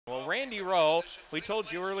Randy Rowe, we told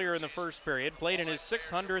you earlier in the first period, played in his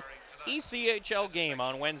 600th ECHL game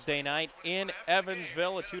on Wednesday night in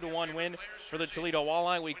Evansville, a 2-1 win for the Toledo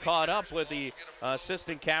Walleye. We caught up with the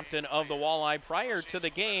assistant captain of the Walleye prior to the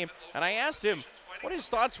game, and I asked him what his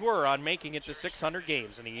thoughts were on making it to 600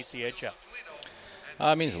 games in the ECHL.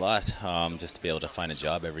 It means a lot, just to be able to find a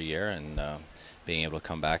job every year and being able to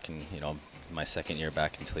come back and, my second year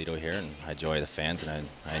back in Toledo here, and I enjoy the fans and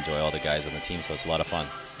I enjoy all the guys on the team, so it's a lot of fun.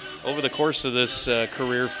 Over the course of this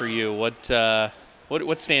career for you, what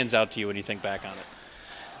stands out to you when you think back on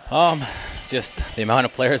it? Just the amount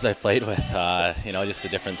of players I've played with, just the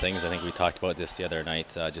different things. I think we talked about this the other night,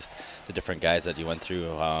 just the different guys that you went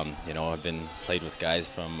through. I've played with guys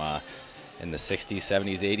from in the 60s,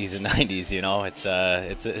 70s, 80s, and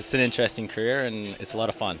 90s. It's an interesting career, and it's a lot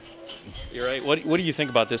of fun. You're right. What do you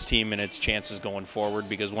think about this team and its chances going forward?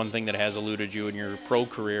 Because one thing that has eluded you in your pro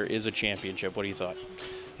career is a championship. What do you thought?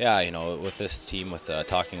 Yeah, with this team, with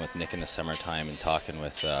talking with Nick in the summertime and talking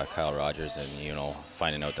with Kyle Rogers and,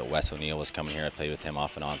 finding out that Wes O'Neill was coming here. I played with him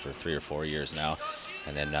off and on for 3 or 4 years now.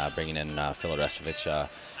 And then bringing in Phil Arestovich.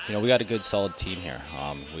 We got a good, solid team here.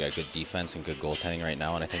 We got good defense and good goaltending right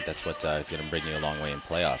now, and I think that's what is going to bring you a long way in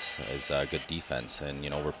playoffs, is good defense. And,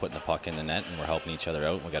 we're putting the puck in the net, and we're helping each other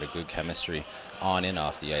out. We got a good chemistry on and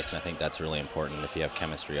off the ice, and I think that's really important. If you have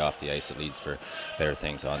chemistry off the ice, it leads for better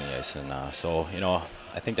things on the ice. And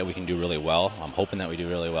I think that we can do really well. I'm hoping that we do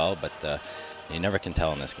really well, but you never can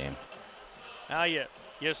tell in this game.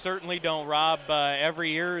 You certainly don't, Rob.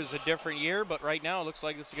 Every year is a different year, but right now it looks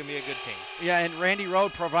like this is going to be a good team. Yeah, and Randy Rowe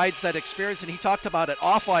provides that experience, and he talked about it.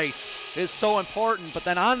 Off ice is so important, but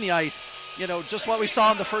then on the ice, just what we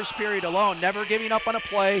saw in the first period alone, never giving up on a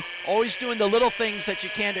play, always doing the little things that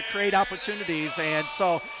you can to create opportunities. And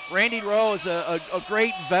so Randy Rowe is a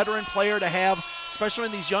great veteran player to have, especially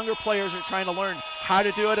when these younger players are trying to learn how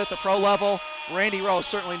to do it at the pro level. Randy Rowe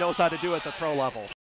certainly knows how to do it at the pro level.